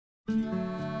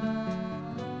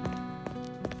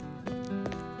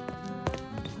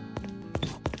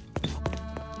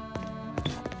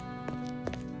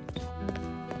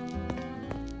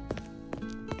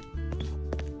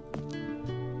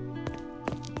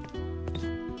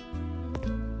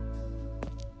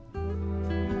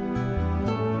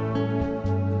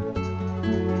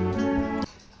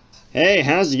Hey,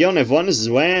 how's it going everyone? This is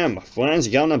Ram.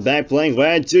 Friends, I'm back playing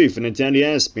Ratatouille for Nintendo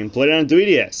DS, being played on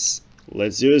 3DS.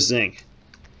 Let's do this thing.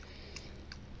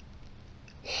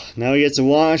 Now we get to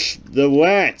watch the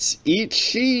rats eat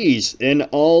cheese in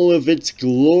all of its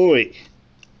glory.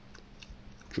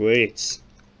 Great.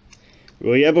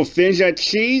 Will we ever finish that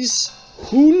cheese?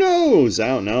 Who knows? I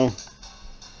don't know.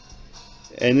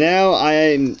 And now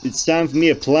it's time for me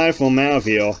to platform out of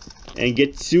here and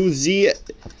get to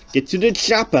the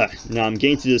chopper. No, I'm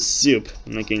getting to the soup.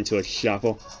 I'm not getting to a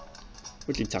chopper.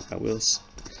 What you talking about, Willis?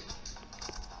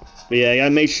 But yeah, I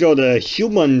gotta make sure the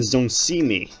humans don't see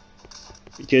me.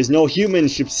 Because no human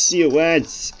should see a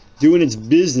rat doing its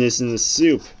business in the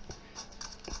soup.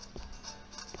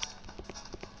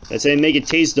 That's how I make it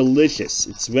taste delicious.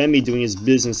 It's Remy doing his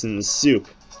business in the soup.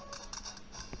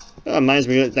 Oh, reminds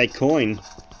me of that coin.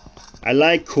 I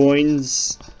like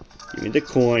coins. Give me the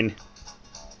coin.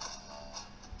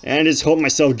 And I just hope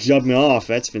myself jumping off.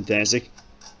 That's fantastic.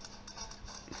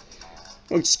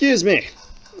 Oh, excuse me.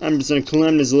 I'm just gonna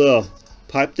climb this little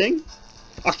pipe thing.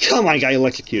 Oh, come on, I got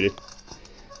electrocuted.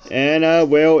 And,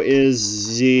 where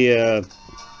is the,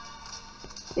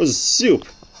 where's the soup?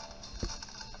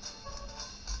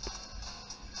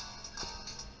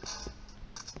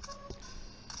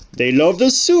 They love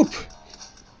the soup.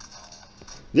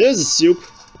 There's the soup.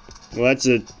 Well, that's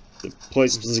the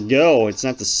place I'm supposed to go. It's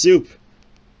not the soup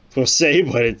per se,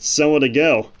 but it's somewhere to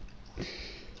go.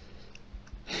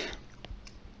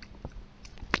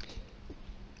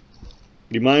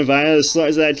 Do you mind if I have a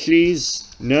slice of that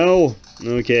cheese? No?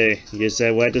 Okay, I guess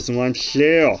that rat doesn't want to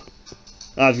share.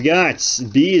 I forgot.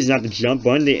 B is not the jump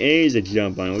button, the A is the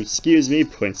jump button. Oh, excuse me,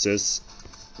 princess.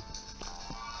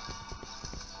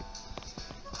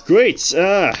 Great, do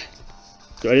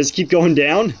I just keep going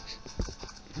down?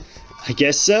 I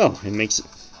guess so. It makes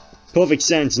perfect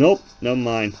sense. Nope, never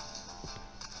mind.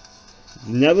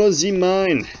 Never see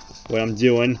mine what I'm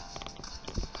doing.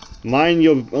 Mind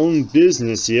your own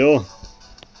business here.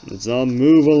 Let's all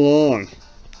move along.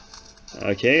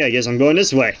 Okay, I guess I'm going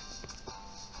this way.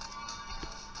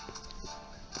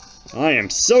 I am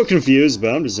so confused,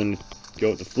 but I'm just gonna go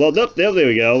with the flow. Oh, there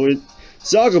we go.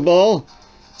 Soccer ball!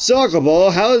 Soccer ball!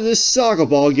 How did this soccer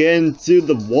ball get into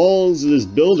the walls of this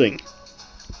building?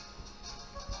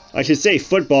 I should say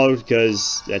football,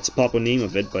 because that's the proper name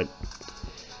of it, but...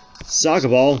 Soccer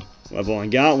ball? I've only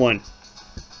got one.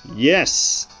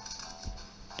 Yes!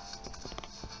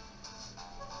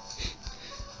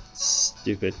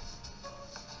 Stupid.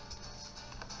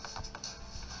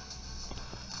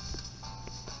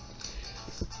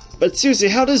 But seriously,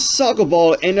 how does soccer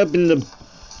ball end up in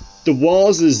the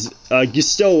walls of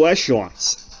Gusto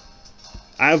restaurants?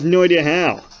 I have no idea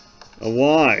how or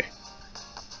why.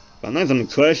 But I'm not even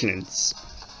questioning. It's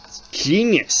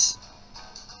genius.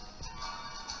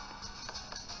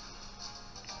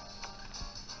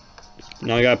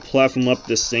 Now I gotta platform up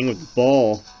this thing with the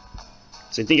ball.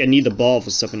 So I think I need the ball for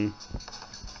something.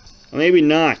 Or maybe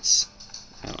not.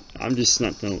 I'm just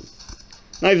not even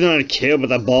gonna care about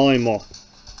that ball anymore.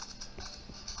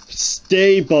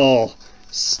 Stay, ball.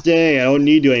 Stay. I don't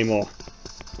need you anymore.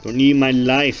 Don't need my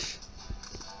life.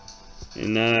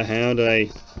 And how do I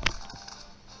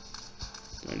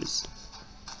just...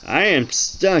 I am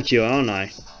stuck here, aren't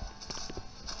I?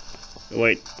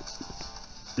 Wait.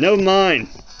 Never mind.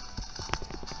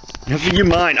 Never you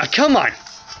mind. Oh, come on!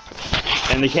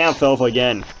 And the camp fell off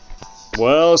again.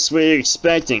 What else were you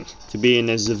expecting to be in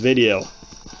this video?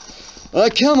 Oh,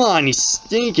 come on, you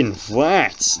stinking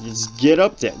rats. Just get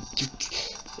up there.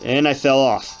 And I fell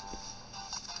off.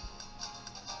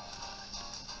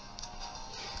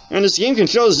 And this game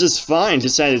controls just fine,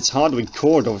 just that it's hard to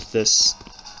record with this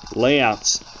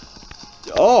layout.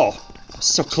 Oh,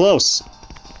 so close.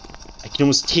 I can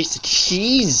almost taste the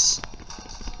cheese.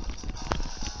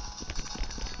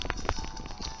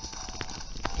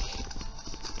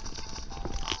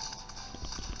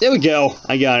 There we go.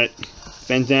 I got it.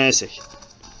 Fantastic.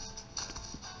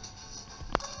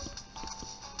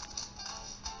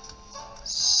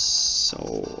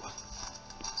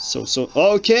 So,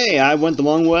 okay, I went the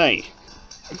wrong way.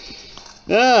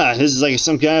 Ah, this is like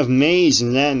some kind of maze,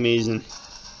 and that amazing.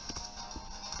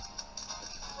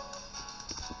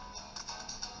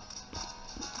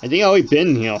 I think I've already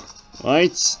been here,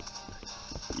 right?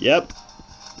 Yep.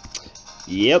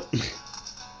 Yep.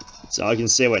 That's all I can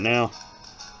say right now.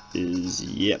 Is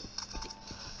yep.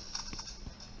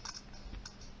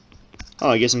 Oh,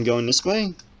 I guess I'm going this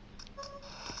way.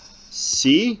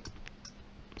 Si?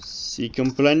 Si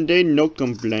comprende, no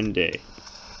comprende.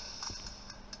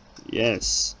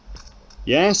 Yes.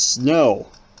 Yes, no.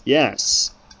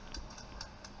 Yes.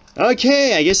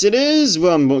 Okay, I guess it is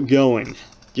where I'm going.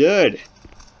 Good.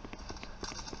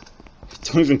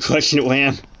 Don't even question it,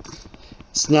 Lamb.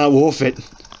 It's not worth it.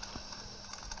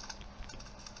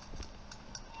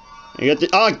 I got the—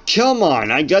 oh, come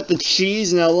on! I got the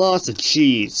cheese and I lost the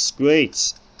cheese.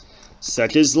 Great.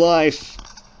 Such is life.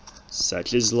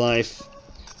 Such is life.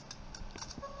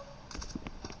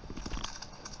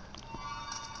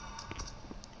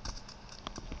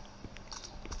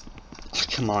 Oh,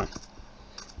 come on.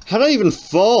 How did I even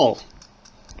fall?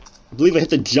 I believe I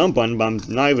hit the jump button, but I'm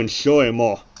not even sure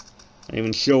anymore. Not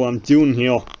even sure what I'm doing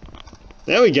here.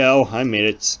 There we go. I made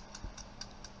it.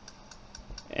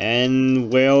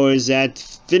 And where is that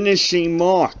finishing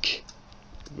mark?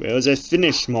 Where is that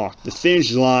finish mark? The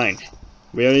finish line.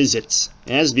 Where is it?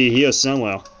 It has to be here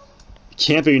somewhere. It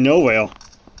can't be nowhere.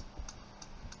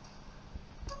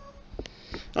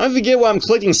 I forget why I'm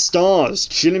collecting stars.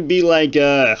 Shouldn't it be like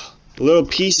little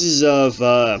pieces of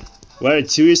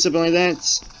Ratatouille or something like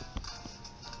that?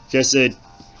 Just to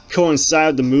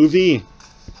coincide with the movie?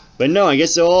 But no, I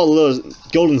guess they're all little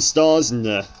golden stars in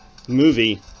the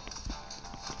movie.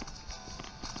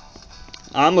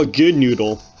 I'm a good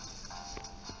noodle.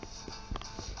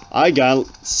 I got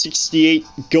 68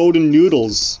 golden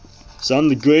noodles, so I'm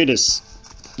the greatest.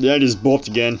 Yeah, I just burped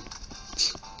again.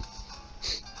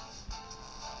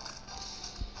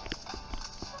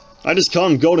 I just call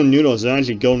them golden noodles, they're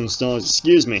actually golden stars.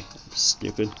 Excuse me.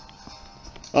 Stupid.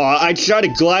 Oh, I tried to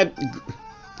glide,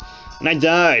 and I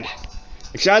died.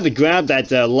 I tried to grab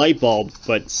that light bulb,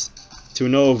 but to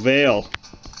no avail.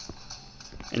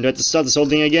 And do I have to start this whole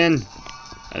thing again?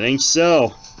 I think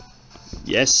so.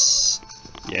 Yes.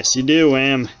 Yes, you do,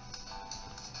 Am.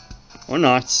 Or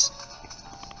not.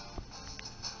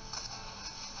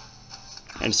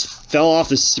 I just fell off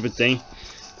this stupid thing.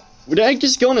 Would I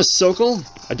just go in a circle?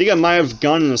 I think I might have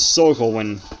gone in a circle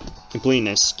when completing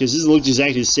this, because this looks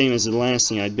exactly the same as the last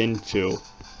thing I'd been through.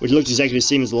 Which looks exactly the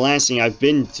same as the last thing I've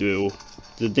been through.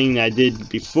 The thing that I did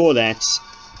before that.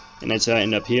 And that's how I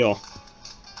end up here.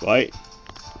 Right?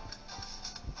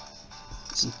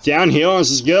 So down here, let's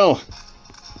just go.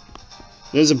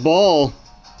 There's a ball.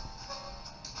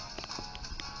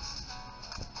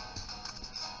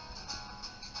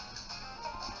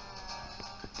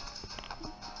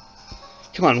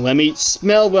 Come on, let me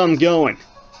smell where I'm going.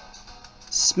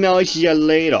 Smell you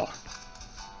later.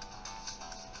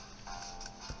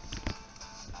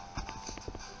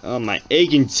 Oh, my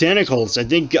aching tentacles. I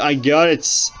think I got it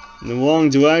in the wrong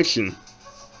direction.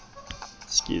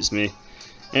 Excuse me.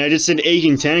 And I just said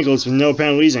aching tentacles for no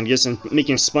apparent reason. I guess I'm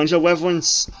making a SpongeBob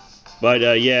reference. But,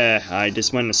 yeah, I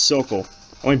just went in a circle.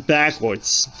 I went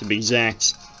backwards, to be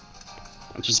exact.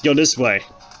 I'll just go this way.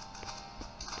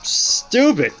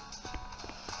 Stupid!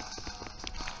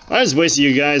 I just wasted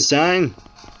you guys' time.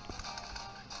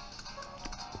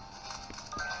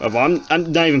 Oh,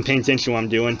 I'm not even paying attention to what I'm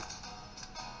doing.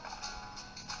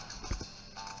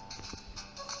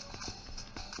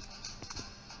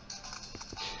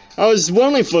 I was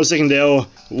wondering for a second there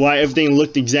why everything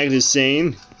looked exactly the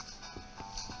same.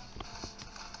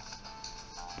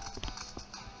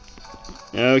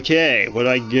 Okay, where'd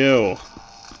I go?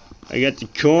 I got the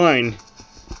coin.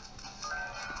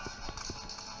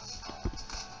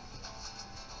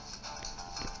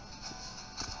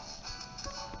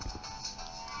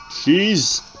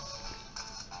 Cheese.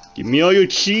 Give me all your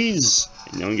cheese.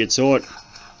 And no one gets hurt.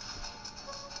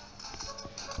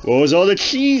 Where was all the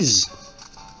cheese?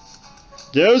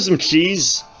 There was some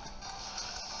cheese.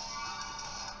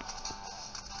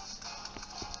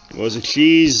 Where's the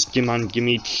cheese? Come on, give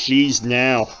me cheese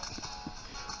now.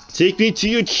 Take me to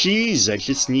your cheese. I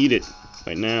just need it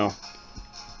right now.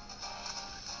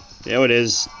 There it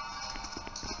is.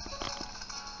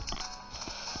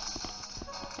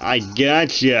 I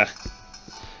gotcha.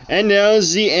 And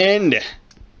there's the end.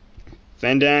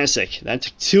 Fantastic. That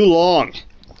took too long.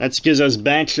 That's because I was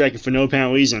backtracking for no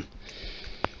apparent reason.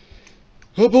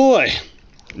 Oh boy.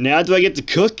 Now do I get to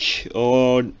cook,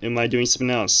 or am I doing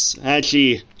something else?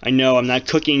 Actually, I know I'm not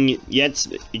cooking yet,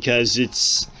 because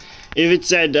if it's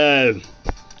that,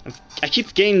 I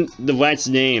keep getting the rat's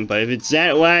name, but if it's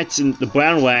that rat and the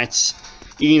brown rat's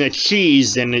eating a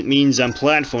cheese, then it means I'm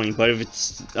platforming, but if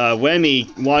it's, Remy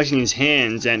washing his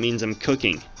hands, that means I'm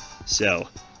cooking. So,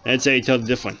 that's how you tell the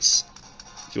difference,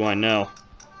 if you want to know.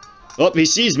 Oh, he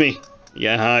sees me! You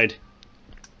gotta hide.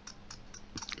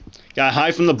 Gotta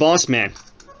hide from the boss man.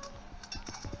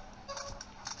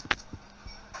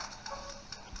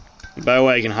 And by the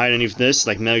way, I can hide underneath this,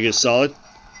 like Metal Gear Solid.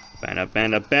 There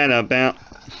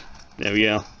we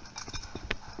go.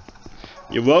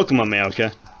 You're welcome,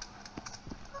 America.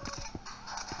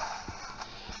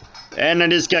 And I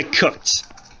just got cooked.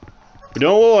 But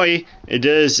don't worry, it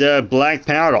is black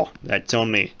powder that told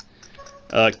me.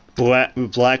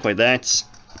 Black like that.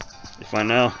 If I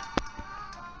know.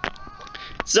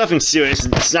 It's nothing serious.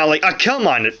 It's not like, oh come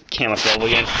on, the camera fell over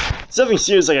again. It's nothing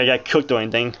serious like I got cooked or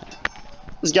anything.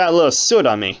 Just got a little soot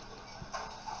on me.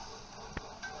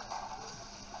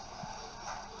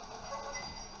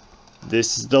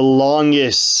 This is the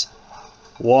longest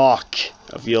walk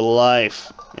of your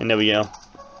life. And there we go.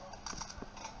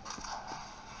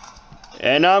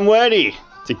 And I'm ready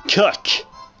to cook.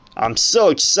 I'm so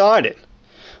excited.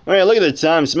 Alright, look at the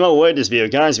time. Smell away this video.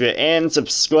 Guys, and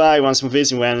subscribe once more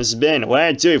facing where this has been.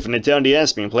 Ratatouille from Nintendo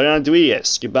DS being played on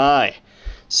 3DS. Goodbye.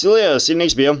 See you later. See you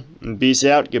next video. And peace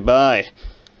out. Goodbye.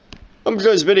 Hope you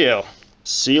enjoyed this video.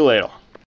 See you later.